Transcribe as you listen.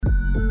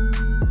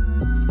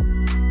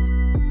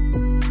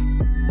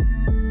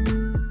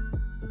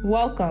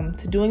Welcome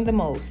to Doing the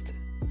Most,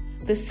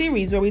 the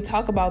series where we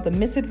talk about the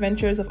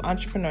misadventures of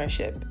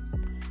entrepreneurship.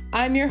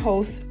 I'm your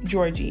host,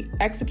 Georgie,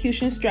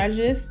 execution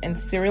strategist and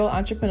serial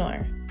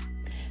entrepreneur.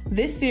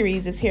 This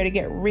series is here to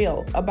get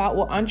real about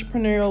what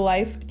entrepreneurial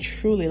life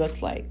truly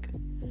looks like.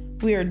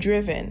 We are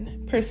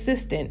driven,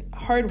 persistent,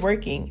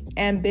 hardworking,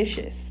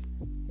 ambitious.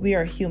 We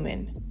are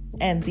human,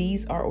 and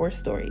these are our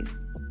stories.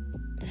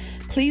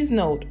 Please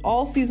note,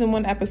 all Season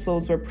 1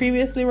 episodes were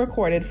previously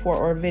recorded for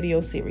our video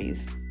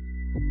series.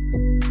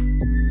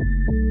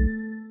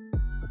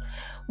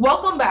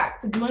 Welcome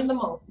back to Doing the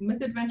Most,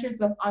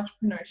 Misadventures of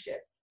Entrepreneurship.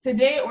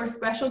 Today, our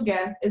special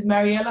guest is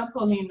Mariela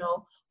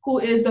Paulino, who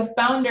is the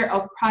founder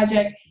of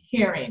Project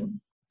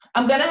Hearing.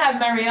 I'm going to have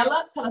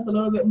Mariela tell us a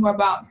little bit more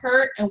about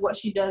her and what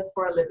she does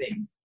for a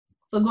living.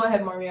 So go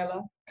ahead,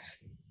 Mariela.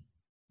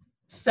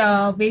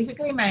 So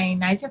basically my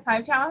 9 to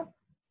 5 job.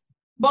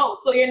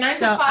 Both. So you're 9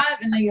 to 5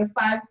 and then you're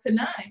 5 to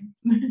 9.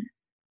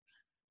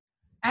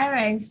 All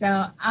right.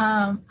 So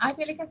I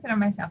really consider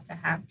myself to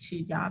have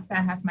 2 jobs.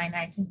 I have my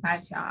 9 to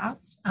 5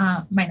 jobs.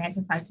 My 9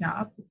 to 5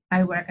 job,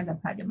 I work as a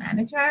project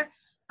manager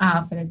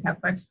for the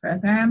TechWorks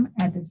program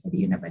at the City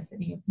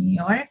University of New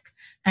York.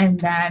 And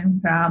then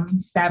from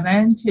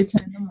 7 to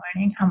 10 in the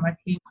morning, I'm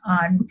working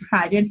on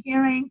Project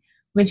Hearing,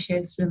 which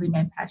is really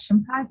my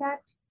passion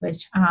project,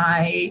 which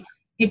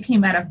it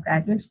came out of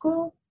graduate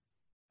school.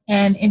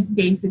 And it's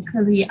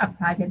basically a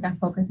project that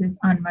focuses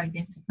on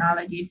emerging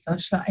technology,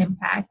 social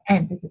impact,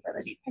 and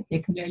disability,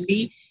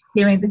 particularly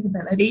hearing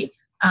disability,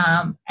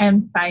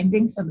 and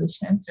finding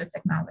solutions to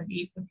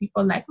technology for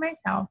people like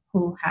myself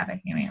who have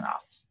a hearing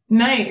loss.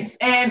 Nice.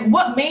 And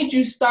what made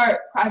you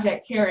start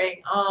Project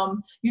Hearing?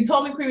 You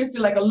told me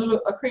previously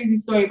a crazy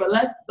story, but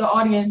let the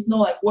audience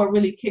know what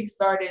really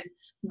kickstarted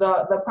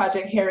the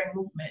Project Hearing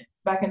movement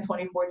back in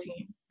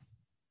 2014.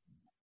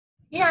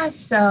 Yeah,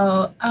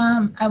 so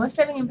I was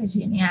living in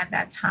Virginia at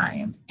that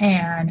time,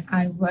 and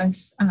I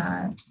was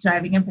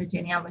driving in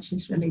Virginia, which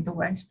is really the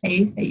worst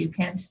place that you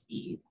can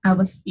speed. I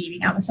was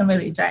speeding. I wasn't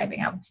really driving.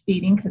 I was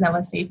speeding because I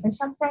was late for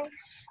something,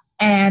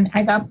 and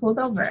I got pulled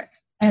over.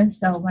 And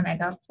so when I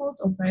got pulled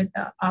over,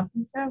 the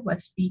officer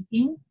was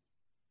speaking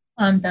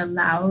on the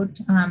loud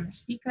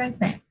speaker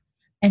thing,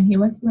 and he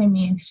was giving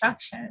me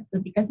instructions.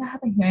 But because I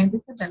have a hearing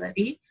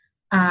disability,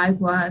 I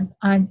was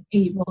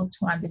unable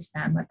to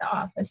understand what the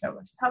officer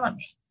was telling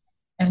me.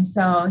 And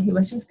so he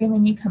was just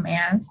giving me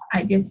commands.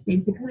 I just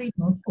basically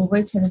moved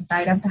over to the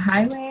side of the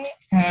highway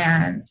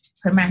and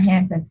put my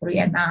hands at 3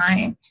 and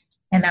 9.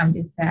 And I'm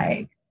just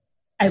like,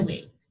 I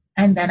wait.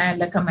 And then I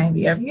look at my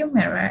rear view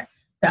mirror.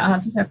 The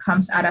officer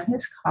comes out of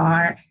his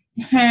car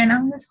and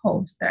on his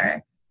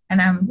holster.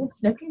 And I'm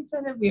just looking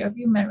through the rear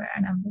view mirror.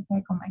 And I'm just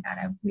like, oh my God,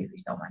 I really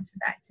don't want to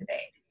die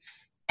today.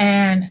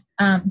 And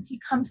he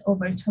comes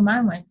over to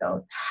my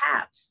window,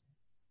 taps,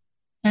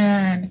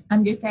 and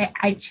I'm just like,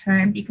 I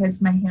turn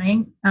because my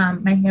hearing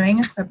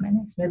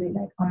equipment is really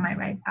on my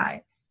right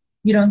side.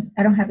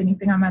 I don't have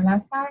anything on my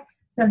left side.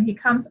 So he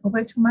comes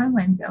over to my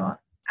window.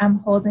 I'm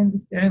holding the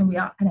steering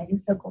wheel, and I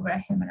just look over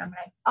at him, and I'm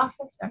like,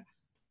 officer,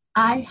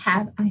 I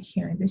have a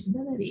hearing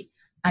disability.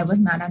 I was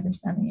not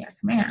understanding your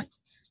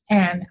commands.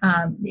 And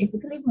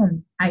basically,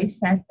 when I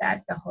said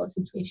that, the whole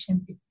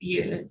situation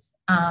diffused.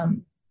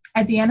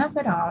 At the end of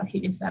it all,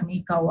 he just let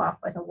me go off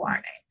with a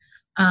warning.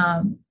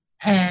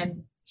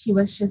 And he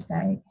was just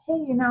like,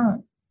 hey,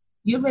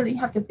 you really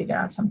have to figure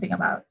out something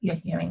about your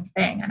hearing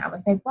thing. And I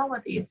was like, well,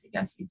 what do you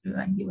suggest you do?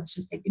 And he was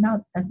just like,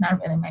 that's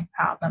not really my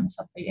problem,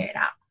 so figure it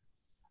out.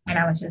 And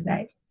I was just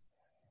like,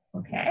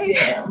 okay.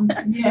 Yeah. I don't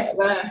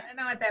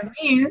know what that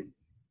means.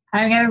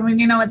 I don't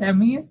really know what that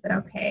means, but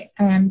okay.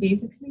 And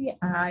basically,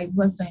 I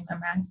was doing my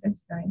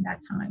master's during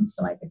that time.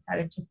 So I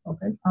decided to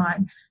focus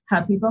on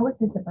how people with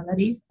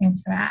disabilities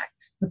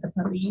interact with the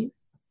police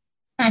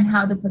and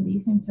how the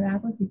police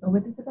interact with people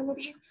with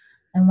disabilities.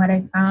 And what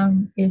I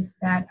found is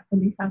that a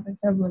police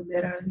officer will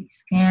literally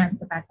scan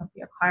the back of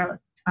your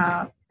car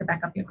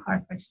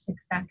for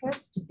 6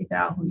 seconds to figure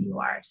out who you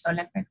are. So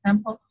for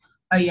example,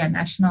 are you a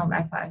National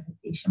Rifle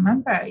Association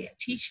member? Are you a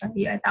teacher? Are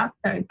you a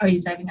doctor? Are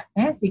you driving a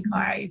fancy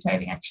car? Are you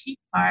driving a cheap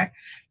car?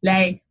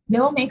 They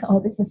will make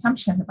all these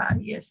assumptions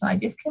about you. So I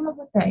just came up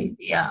with the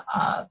idea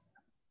of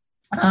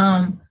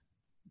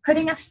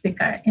putting a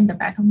sticker in the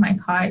back of my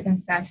car that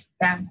says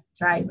 "Staff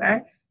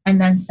Driver" and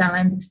then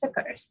selling the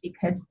stickers,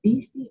 because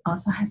DC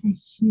also has a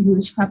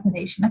huge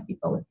population of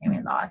people with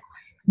hearing loss.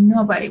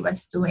 Nobody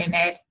was doing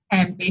it.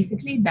 And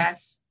basically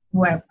that's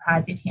where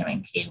Project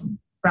Hearing came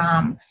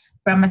from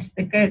a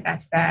sticker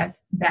that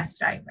says "Staff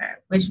Driver,"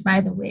 which,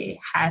 by the way,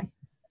 has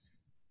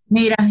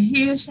made a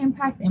huge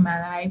impact in my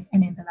life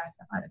and in the lives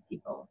of other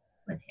people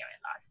with hearing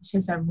loss. It's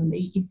just a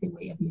really easy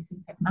way of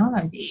using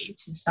technology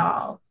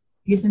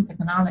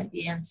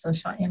and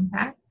social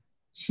impact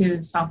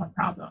to solve a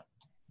problem.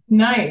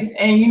 Nice.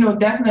 And,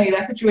 definitely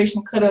that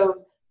situation could have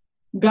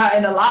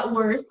gotten a lot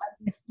worse.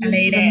 The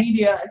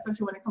media,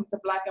 especially when it comes to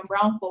Black and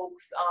brown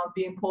folks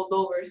being pulled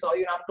over. So,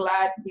 I'm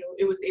glad,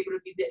 it was able to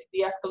be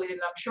de-escalated.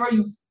 And I'm sure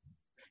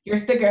your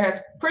sticker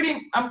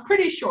I'm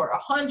pretty sure,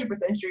 100%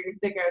 sure your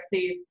sticker has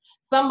saved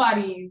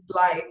somebody's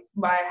life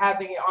by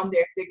having it on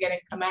there if they're getting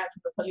commands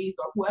from the police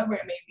or whoever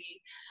it may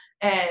be,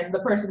 and the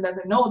person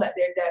doesn't know that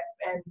they're deaf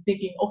and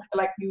thinking, okay,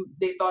 like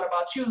they thought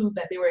about you,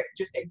 that they were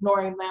just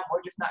ignoring them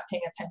or just not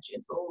paying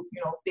attention. So,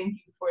 thank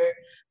you for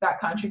that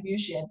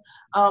contribution.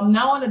 Now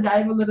I want to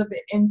dive a little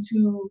bit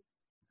into,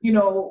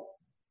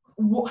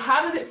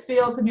 how does it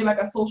feel to be like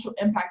a social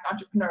impact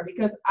entrepreneur?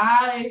 Because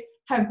I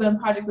have done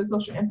projects with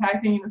social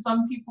impact, and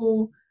some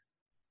people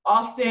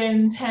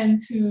often tend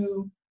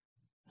to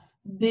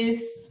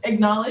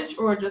acknowledge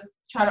or just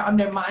try to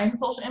undermine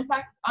social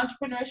impact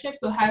entrepreneurship.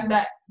 So has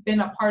that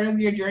been a part of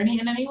your journey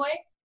in any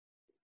way?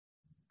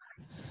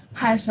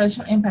 Has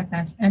social impact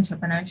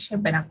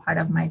entrepreneurship been a part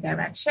of my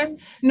direction?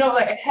 No,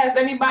 like, has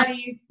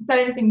anybody said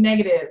anything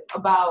negative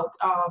about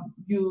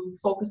you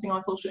focusing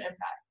on social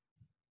impact?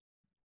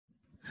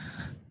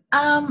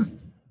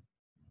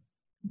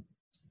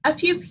 A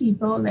few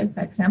people, like,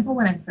 for example,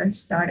 when I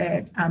first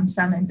started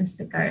selling the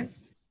stickers,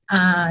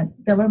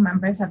 there were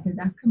members of the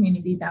deaf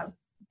community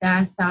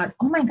that thought,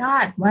 oh my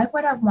God, why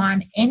would I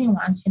want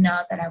anyone to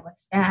know that I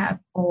was deaf,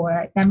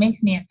 or that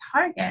makes me a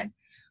target?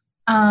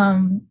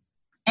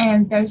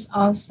 And there's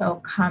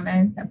also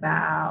comments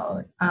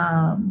about,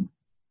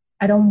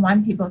 I don't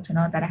want people to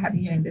know that I have a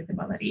hearing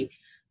disability.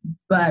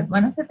 But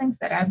one of the things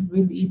that I've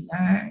really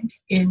learned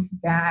is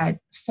that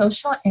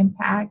social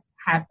impact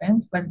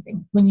happens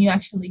when you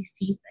actually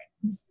see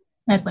things.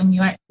 Like when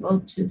you are able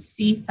to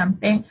see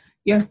something,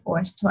 you're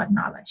forced to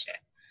acknowledge it.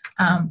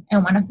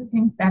 And one of the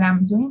things that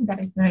I'm doing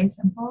that is very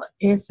simple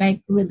is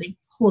like really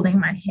pulling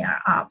my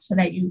hair up so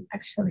that you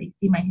actually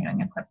see my hearing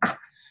equipment.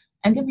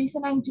 And the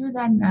reason I do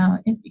that now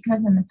is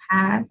because in the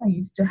past, I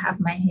used to have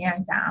my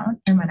hair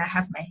down. And when I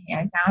have my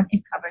hair down,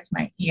 it covers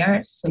my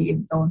ears so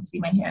you don't see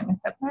my hearing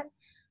equipment.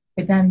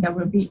 But then there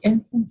will be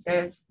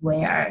instances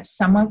where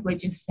someone would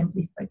just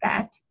simply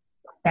forget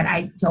that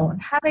I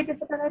don't have a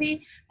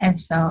disability, and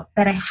so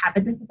that I have a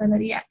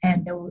disability,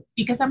 and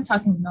because I'm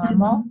talking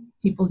normal,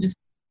 people just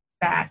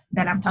that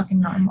I'm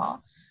talking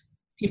normal.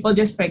 People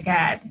just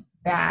forget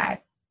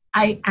that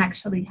I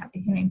actually have a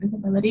hearing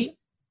disability.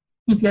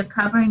 If you're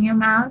covering your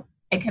mouth,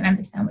 I can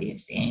understand what you're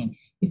saying.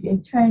 If you're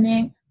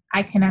turning,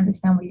 I can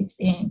understand what you're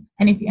saying.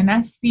 And if you're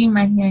not seeing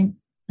my hearing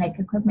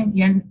equipment,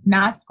 you're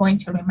not going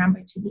to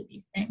remember to do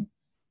these things.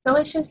 So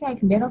it's just like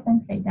little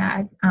things like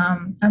that.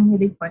 I'm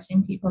really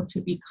forcing people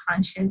to be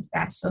conscious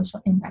that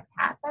social impact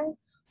happens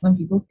when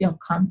people feel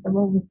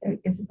comfortable with their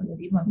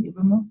disability. When we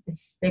remove the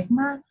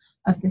stigma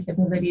of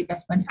disability,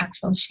 that's when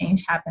actual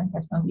change happens.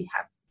 That's when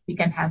we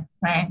can have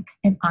frank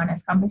and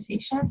honest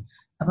conversations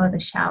about the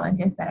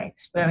challenges that I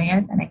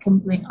experience, and I can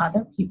bring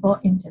other people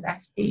into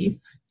that space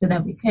so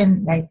that we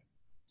can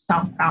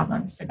solve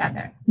problems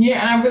together.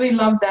 Yeah, and I really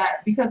love that,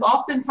 because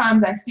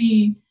oftentimes I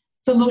see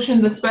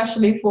solutions,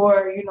 especially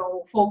for,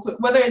 folks,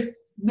 whether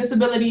it's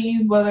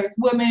disabilities, whether it's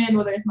women,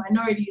 whether it's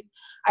minorities.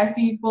 I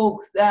see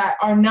folks that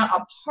are not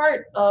a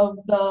part of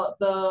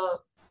the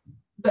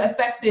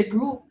affected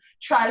group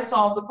try to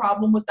solve the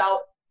problem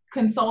without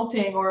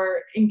consulting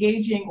or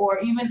engaging or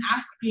even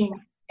asking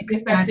the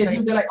affected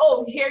group. They're like,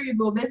 oh, here you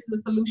go, this is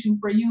a solution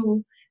for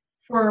you,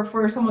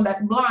 for someone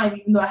that's blind,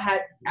 even though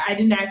I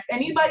didn't ask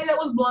anybody that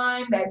was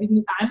blind.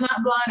 I'm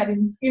not blind.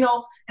 and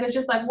it's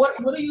just like, what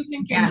do you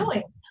think you're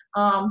doing?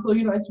 So,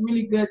 it's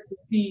really good to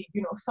see,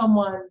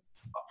 someone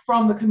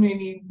from the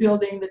community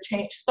building the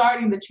change,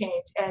 starting the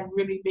change, and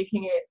really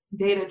making it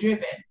data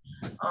driven.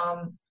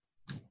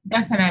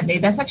 Definitely.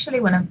 That's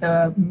actually one of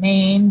the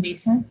main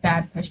reasons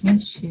that pushed me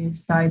to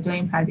start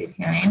doing private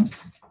hearing.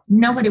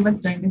 Nobody was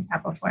doing this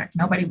type of work.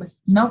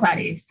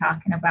 Nobody's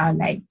talking about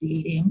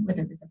dating with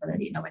a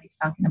disability. Nobody's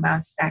talking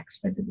about sex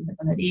with a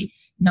disability.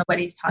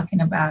 Nobody's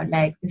talking about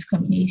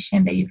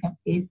discrimination that you can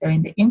face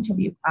during the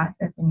interview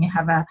process when you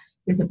have a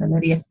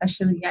disability,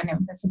 especially an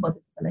invisible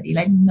disability.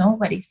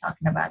 Nobody's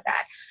talking about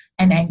that.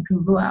 And I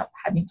grew up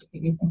having to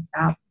figure things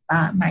out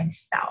by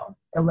myself.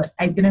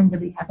 I didn't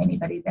really have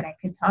anybody that I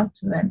could talk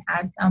to and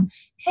ask them,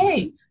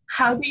 hey,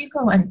 how do you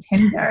go on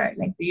Tinder?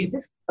 Do you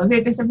disclose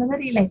your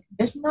disability?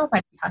 There's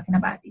nobody talking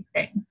about these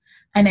things.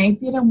 And I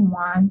didn't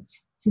want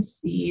to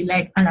see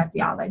an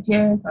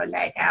audiologist or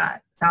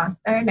a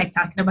doctor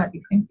talking about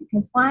these things,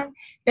 because one,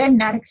 they're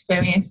not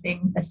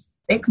experiencing the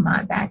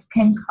stigma that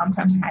can come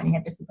from having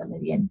a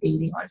disability and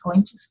dating or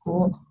going to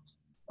school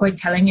or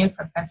telling your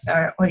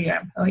professor or your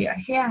employer,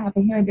 hey, I have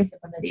a hearing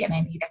disability and I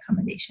need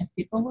accommodations.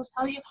 People will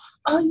tell you,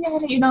 oh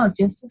yeah,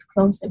 just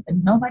disclose it. But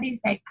nobody's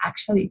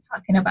actually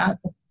talking about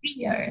the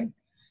fears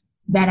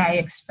that I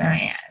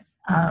experience.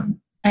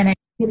 And I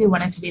really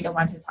wanted to be the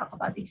one to talk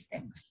about these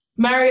things.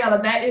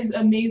 Mariela, that is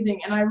amazing.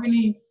 And I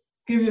really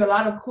give you a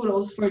lot of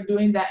kudos for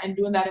doing that and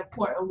doing that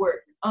important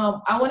work.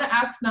 I want to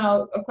ask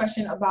now a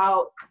question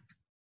about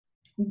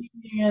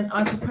being an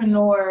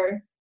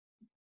entrepreneur,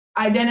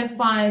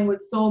 identifying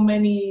with so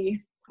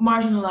many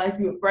marginalized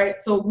groups, right?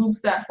 So groups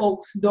that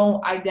folks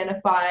don't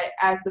identify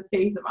as the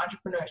face of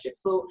entrepreneurship.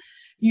 So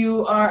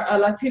you are a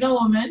Latina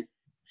woman,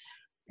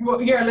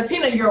 you're a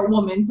Latina, you're a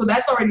woman, so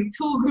that's already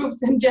two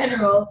groups in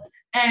general.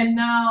 And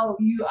now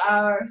you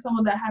are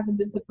someone that has a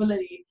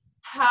disability.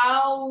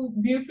 How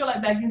do you feel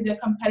like that gives you a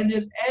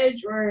competitive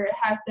edge, or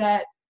has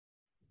that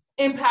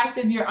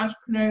impacted your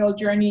entrepreneurial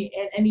journey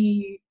in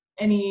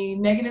any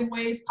negative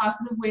ways,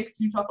 positive ways?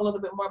 Can you talk a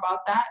little bit more about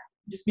that?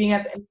 Just being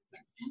at the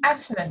intersection?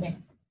 Absolutely.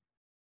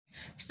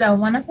 So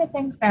one of the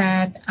things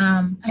that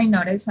I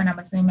noticed when I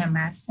was doing my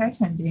master's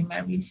and doing my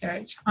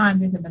research on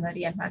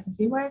disability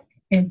advocacy work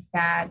is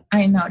that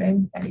I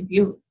noticed that if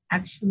you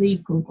actually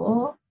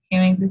Google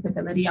hearing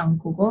disability on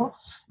Google,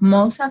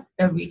 most of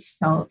the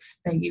results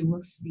that you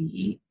will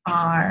see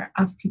are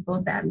of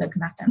people that look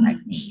nothing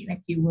like me.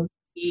 Like you will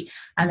see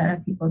a lot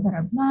of people that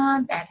are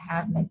blonde, that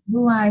have like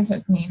blue eyes or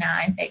green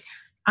eyes. Like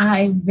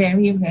I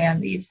very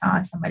rarely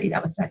saw somebody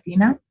that was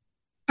Latina.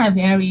 I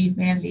very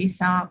rarely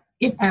saw,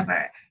 if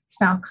ever,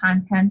 saw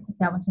content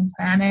that was in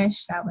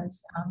Spanish that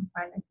was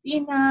for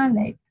Latina.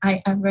 Like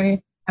I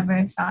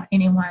ever saw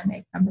anyone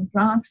like from the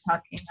Bronx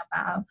talking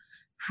about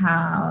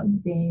how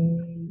they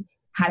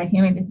had a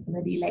hearing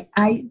disability. Like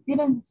I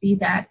didn't see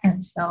that,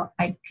 and so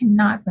I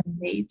cannot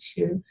relate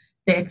to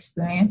the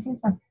experiences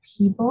of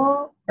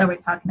people that were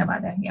talking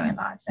about their hearing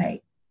loss.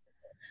 Like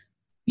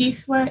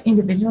these were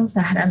individuals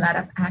that had a lot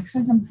of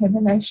access and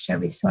privilege to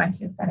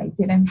resources that I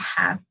didn't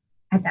have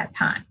at that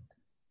time.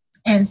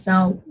 And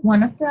so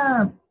one of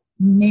the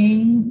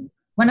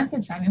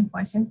driving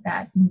forces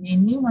that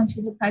made me want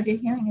to do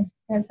project hearing is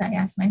because I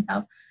asked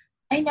myself,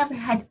 I never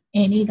had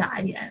any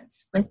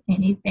guidance with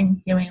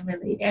anything hearing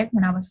related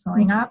when I was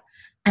growing up,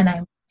 and I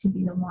want to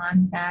be the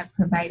one that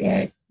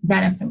provided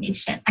that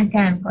information.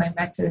 Again, going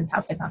back to the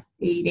topic of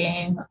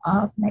dating,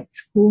 of like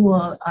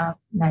school, of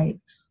like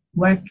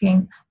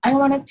working, I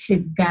wanted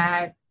to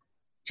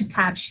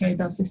capture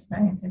those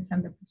experiences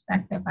from the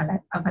perspective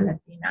of a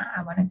Latina.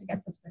 I wanted to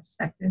get those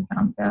perspectives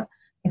from the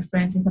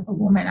experiences of a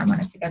woman. I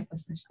wanted to get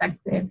those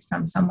perspectives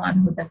from someone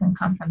who doesn't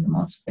come from the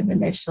most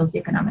privileged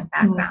socioeconomic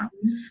background.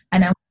 Mm-hmm.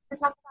 And I wanted to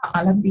talk about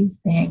all of these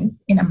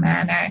things in a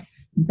manner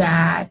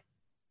that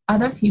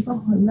other people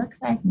who look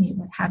like me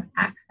would have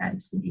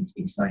access to these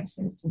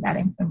resources, to that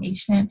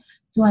information,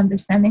 to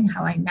understanding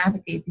how I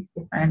navigate these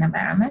different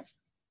environments.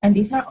 And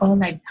these are all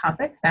like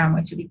topics that I'm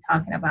going to be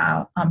talking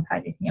about on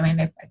Project Hearing.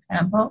 Like, for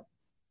example,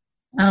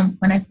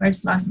 when I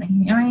first lost my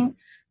hearing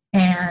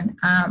and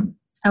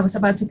I was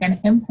about to get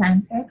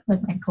implanted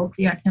with my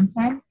cochlear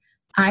implant,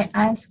 I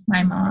asked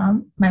my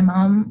mom. My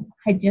mom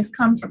had just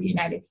come to the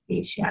United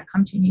States. She had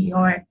come to New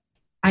York.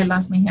 I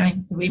lost my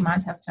hearing 3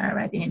 months after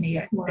arriving in New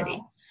York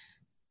City.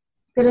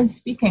 Didn't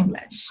speak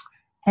English.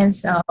 And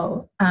so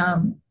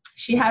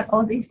she had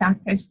all these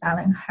doctors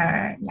telling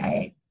her,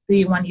 like, do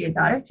you want your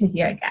daughter to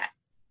hear again?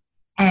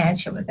 And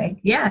she was like,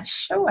 yeah,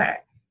 sure.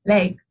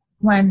 Like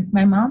when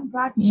my mom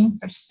brought me in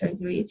for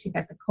surgery to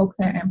get the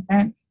cochlear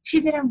implant, she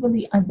didn't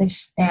really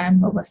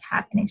understand what was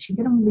happening. She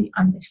didn't really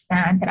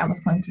understand that I was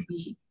going to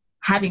be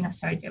having a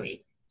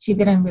surgery. She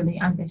didn't really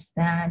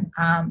understand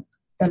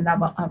the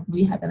level of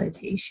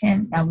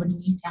rehabilitation that would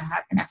need to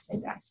happen after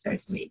that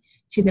surgery.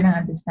 She didn't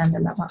understand the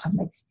level of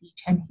like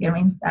speech and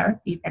hearing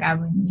therapy that I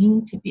would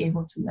need to be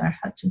able to learn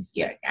how to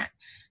hear again.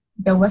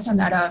 There was a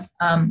lot of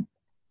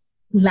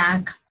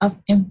lack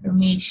of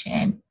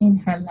information in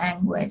her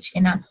language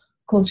in a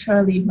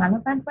culturally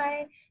relevant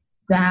way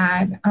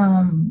that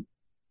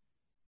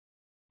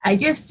I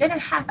just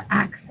didn't have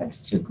access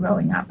to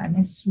growing up. And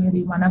it's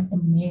really one of the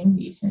main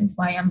reasons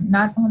why I'm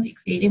not only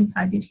creating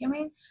Project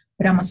Hearing,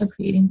 but I'm also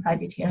creating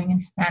Project Hearing in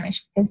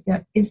Spanish, because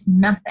there is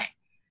nothing.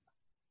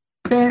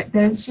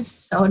 There's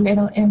just so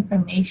little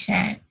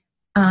information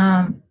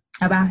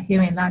about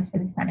hearing loss for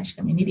the Spanish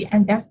community.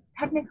 And there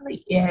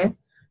technically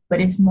is, but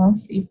it's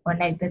mostly for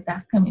like the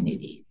deaf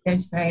community.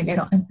 There's very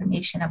little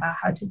information about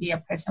how to be a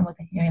person with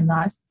a hearing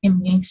loss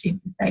in mainstream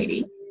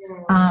society.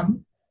 I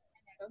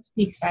don't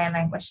speak sign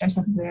language. There's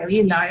a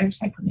very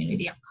large like,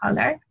 community of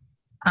color,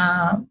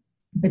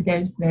 but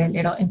there's very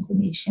little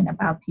information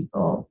about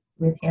people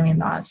with hearing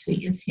loss who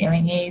use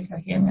hearing aids or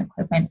hearing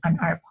equipment and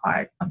are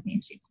part of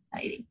mainstream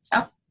society.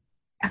 So,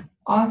 yeah.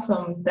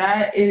 Awesome.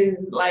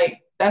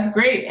 That's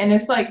great. And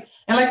it's like,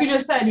 and like you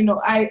just said,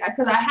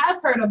 because I have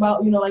heard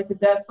about, like the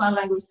deaf sign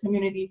language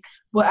community,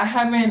 but I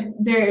haven't,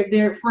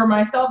 there for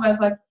myself as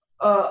like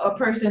a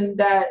person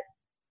that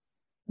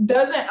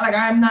doesn't, like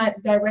I'm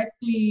not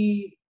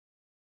directly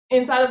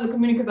inside of the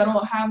community because I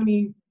don't have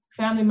any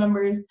family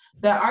members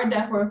that are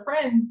deaf or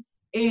friends.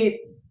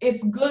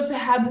 It's good to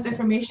have this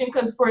information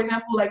because, for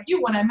example, like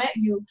you, when I met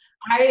you,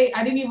 I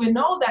didn't even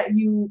know that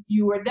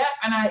you were deaf,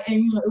 and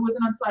it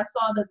wasn't until I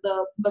saw that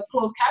the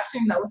closed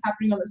captioning that was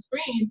happening on the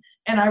screen,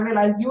 and I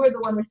realized you were the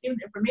one receiving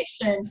the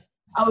information.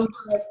 I was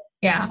like,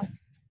 yeah,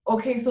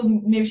 okay, so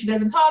maybe she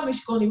doesn't talk, maybe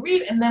she can only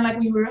read, and then like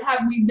we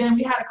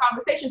had a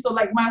conversation. So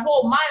like my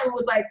whole mind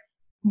was like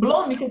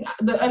blown because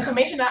the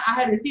information that I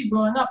had received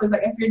growing up is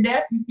like if you're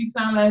deaf, you speak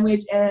sign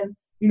language, and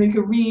you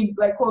can read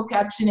like closed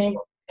captioning,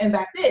 and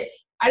that's it.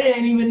 I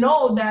didn't even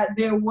know that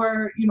there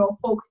were,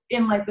 folks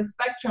in like the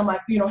spectrum,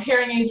 like,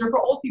 hearing aids were for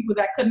old people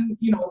that couldn't,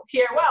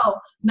 hear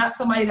well, not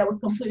somebody that was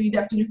completely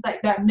deaf. So just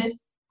like that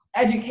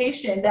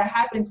miseducation that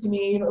happened to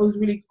me, it was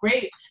really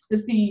great to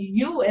see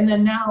you. And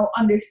then now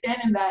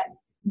understanding that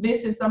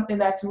this is something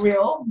that's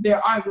real. There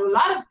are a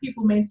lot of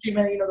people mainstream,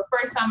 and the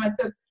first time I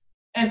took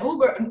an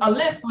Uber, a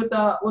Lyft with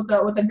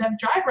a deaf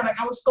driver, like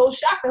I was so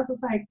shocked. I was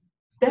just like,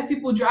 deaf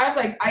people drive,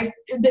 like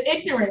the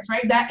ignorance,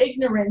 right? That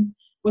ignorance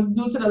was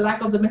due to the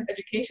lack of the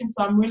miseducation.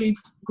 So I'm really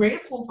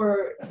grateful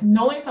for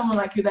knowing someone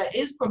like you that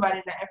is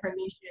providing that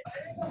information,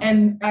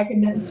 and I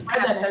can then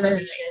spread that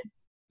information.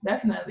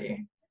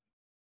 Definitely.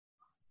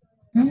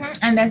 Mm-hmm.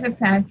 And that's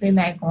exactly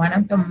like one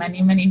of the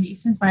many, many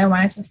reasons why I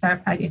wanted to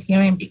start Project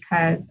Hearing,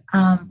 because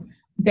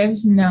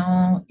there's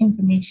no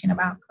information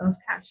about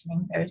closed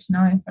captioning. There's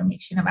no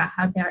information about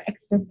how there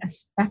exists a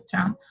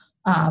spectrum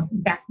of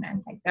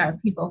deafness. Like there are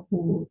people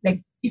who,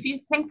 like, if you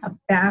think of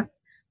deaf,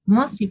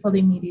 most people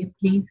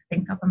immediately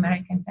think of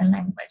American Sign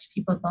Language.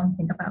 People don't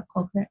think about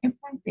cochlear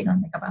implants. They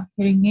don't think about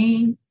hearing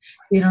aids.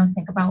 They don't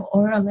think about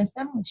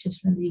oralism, which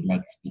is really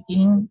like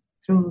speaking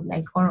through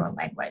like oral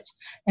language.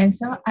 And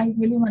so I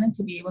really wanted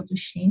to be able to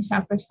change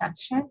that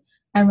perception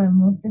and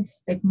remove the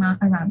stigma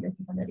around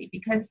disability,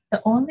 because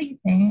the only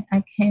thing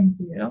I can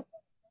do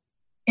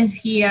is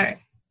hear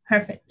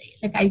perfectly.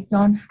 Like I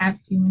don't have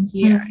human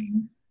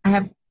hearing. I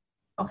have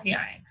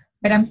hearing,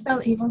 but I'm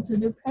still able to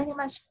do pretty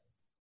much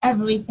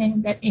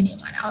everything that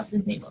anyone else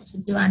is able to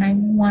do. And I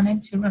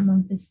wanted to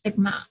remove the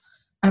stigma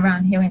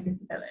around hearing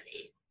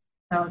disability.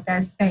 So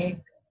that's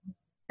like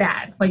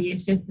that, what you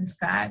just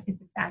described is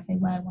exactly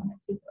why I wanted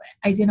to do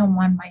it. I didn't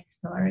want my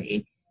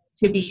story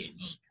to be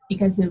unique,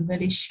 because it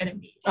really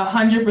shouldn't be.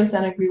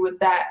 100% agree with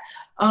that.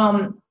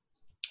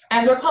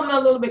 As we're coming a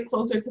little bit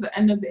closer to the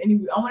end of the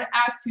interview, I want to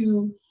ask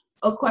you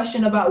a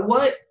question about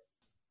what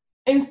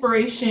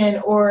inspiration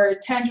or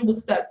tangible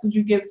steps would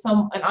you give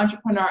an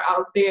entrepreneur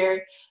out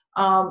there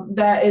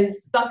that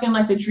is stuck in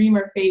like the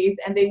dreamer phase,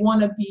 and they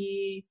want to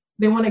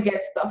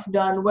get stuff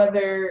done,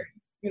 whether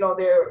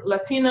they're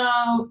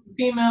Latino,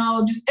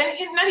 female, just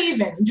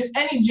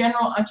any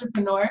general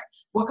entrepreneur.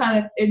 What kind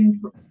of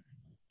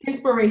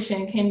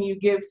inspiration can you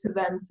give to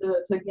them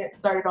to get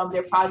started on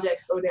their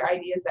projects or their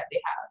ideas that they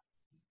have?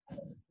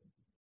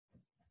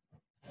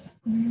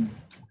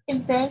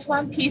 If there's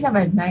one piece of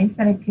advice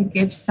that I could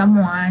give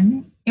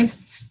someone, is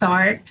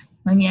start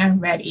when you're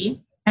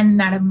ready and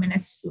not a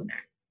minute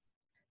sooner.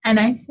 And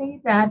I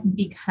say that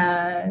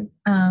because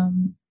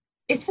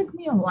it took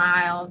me a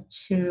while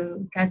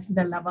to get to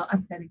the level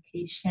of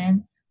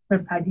dedication for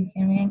Project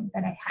Hearing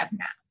that I have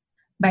now.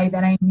 By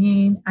that I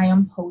mean I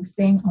am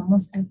posting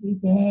almost every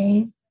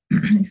day.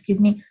 Excuse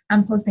me,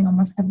 I'm posting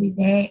almost every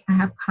day. I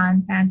have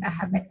content. I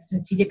have like a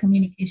strategic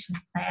communication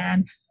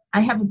plan. I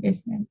have a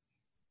business.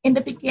 In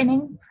the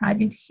beginning,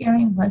 Project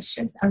Hearing was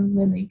just a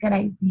really good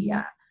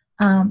idea.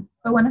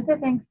 But one of the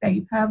things that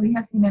you probably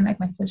have seen in like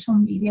my social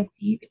media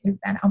feed is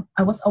that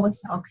I was always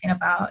talking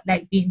about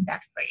like being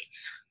debt free.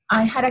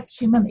 I had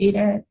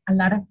accumulated a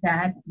lot of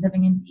debt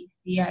living in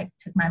DC. I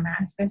took my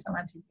master's. I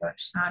went to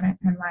Georgetown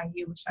and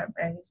NYU, which are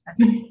very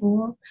expensive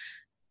schools.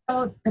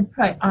 So the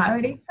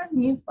priority for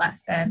me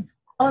wasn't,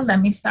 oh,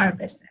 let me start a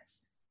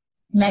business.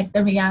 Like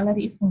the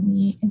reality for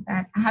me is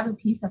that I have a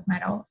piece of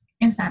metal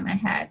inside my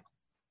head.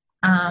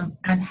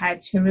 I've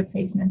had 2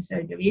 replacement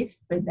surgeries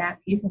for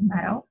that piece of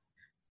metal.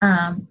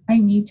 I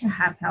need to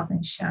have health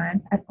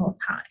insurance at all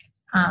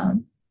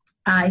times.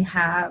 I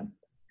have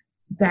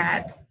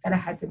that I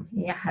had to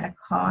pay. I had a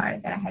car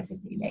that I had to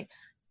pay. Like,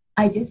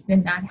 I just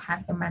did not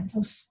have the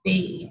mental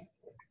space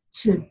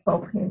to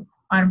focus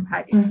on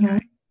Project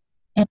Hearing.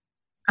 And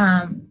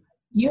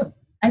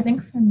I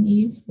think for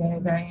me, it's very,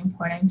 very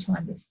important to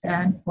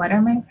understand what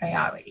are my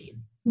priorities.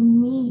 For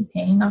me,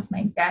 paying off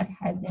my debt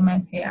has been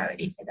my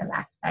priority for the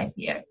last 5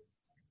 years.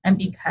 And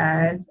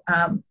because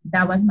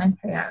that was my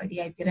priority,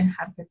 I didn't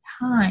have the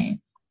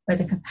time or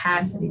the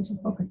capacity to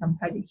focus on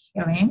Project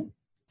Hearing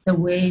the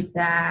way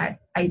that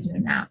I do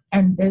now.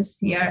 And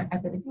this year, I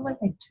believe it was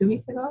like 2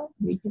 weeks ago,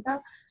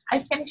 I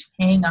finished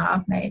paying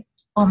off like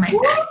all my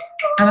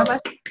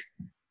debt.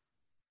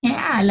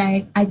 Yeah,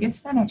 like I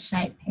just finished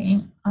like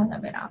paying all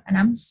of it off. And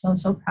I'm so,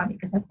 so proud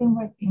because I've been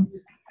working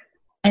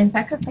and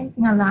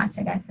sacrificing a lot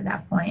to get to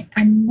that point.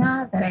 And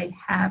now that I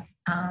have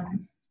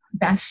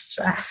that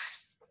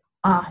stress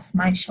off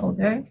my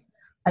shoulders,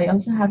 I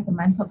also have the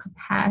mental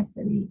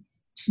capacity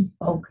to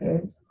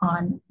focus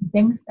on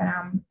things that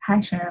I'm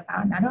passionate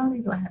about. Not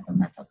only do I have the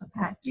mental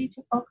capacity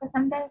to focus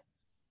on this,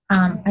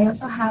 I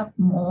also have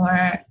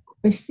more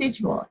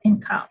residual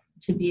income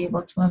to be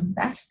able to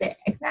invest it.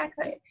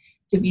 Exactly.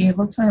 To be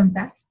able to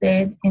invest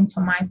it into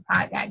my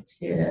project,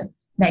 to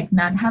like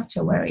not have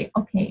to worry.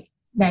 Okay,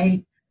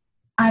 like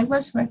I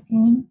was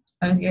working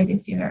earlier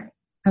this year,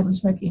 I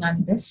was working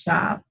on this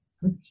job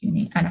with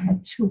CUNY and I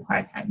had 2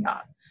 part-time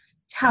jobs.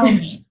 Tell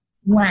me,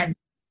 when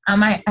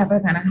am I ever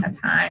gonna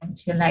have time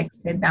to like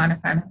sit down in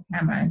front of the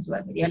camera and do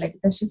a video? Like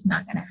that's just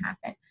not gonna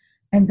happen.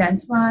 And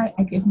that's why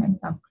I give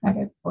myself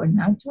credit for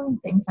not doing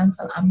things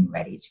until I'm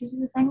ready to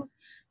do things.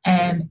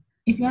 And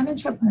if you're an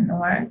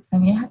entrepreneur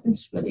and you have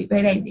this really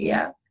great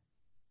idea,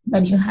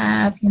 but you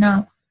have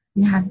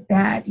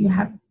that, you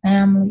have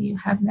family, you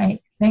have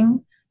like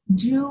things,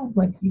 do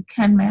what you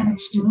can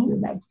manage to do.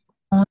 Like,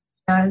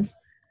 because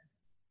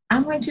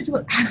I'm going to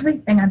do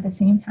everything at the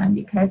same time,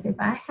 because if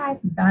I had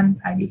done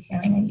Project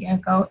Caring a year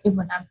ago,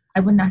 I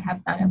would not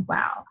have done it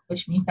well,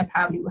 which means I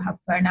probably would have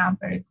burned out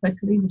very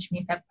quickly, which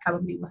means I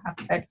probably would have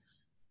put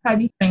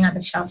Project Caring on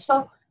the shelf.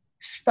 So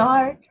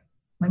start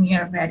when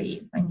you're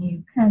ready, when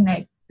you can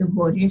like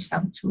devote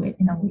yourself to it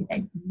in a way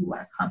that you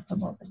are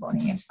comfortable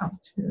devoting yourself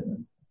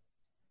to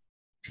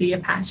your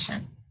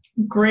passion.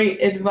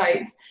 Great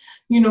advice.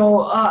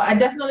 I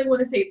definitely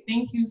want to say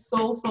thank you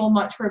so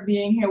much for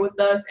being here with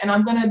us. And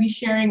I'm going to be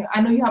sharing,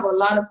 I know you have a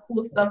lot of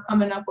cool stuff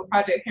coming up with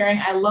Project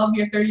Caring. I love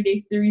your 30-day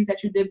series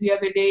that you did the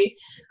other day.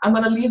 I'm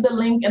going to leave the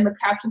link in the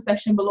caption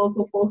section below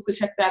so folks could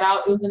check that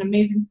out. It was an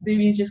amazing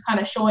series, just kind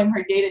of showing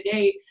her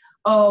day-to-day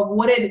of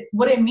what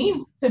it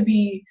means to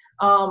be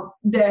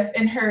deaf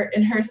in her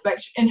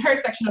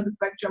section of the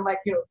spectrum, like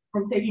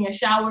from taking a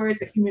shower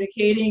to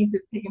communicating to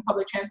taking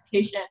public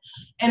transportation.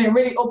 And it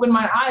really opened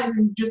my eyes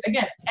and just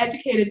again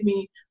educated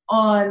me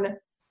on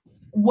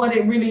what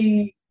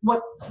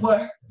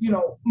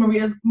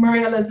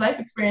Mariela's life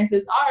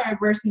experiences are,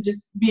 versus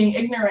just being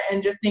ignorant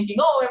and just thinking,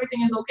 oh,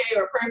 everything is okay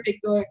or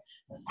perfect or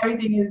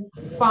everything is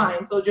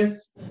fine. So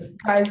just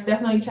guys,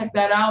 definitely check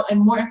that out, and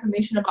more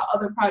information about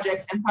other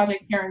projects and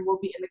Project Caring will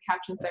be in the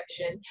caption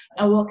section.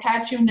 And we'll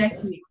catch you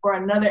next week for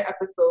another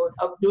episode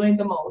of Doing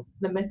the Most,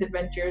 the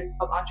Misadventures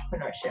of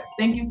Entrepreneurship.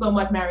 Thank you so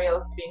much,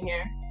 Mariela, for being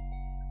here.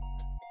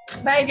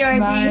 Bye, Georgie.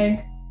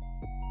 Bye.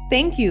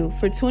 Thank you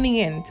for tuning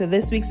in to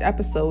this week's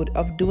episode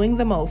of Doing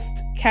the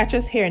Most. Catch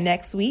us here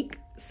next week,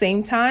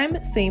 same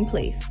time, same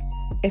place.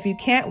 If you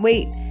can't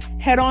wait,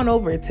 head on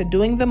over to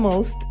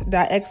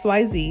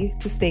doingthemost.xyz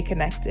to stay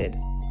connected.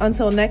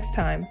 Until next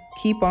time,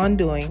 keep on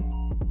doing.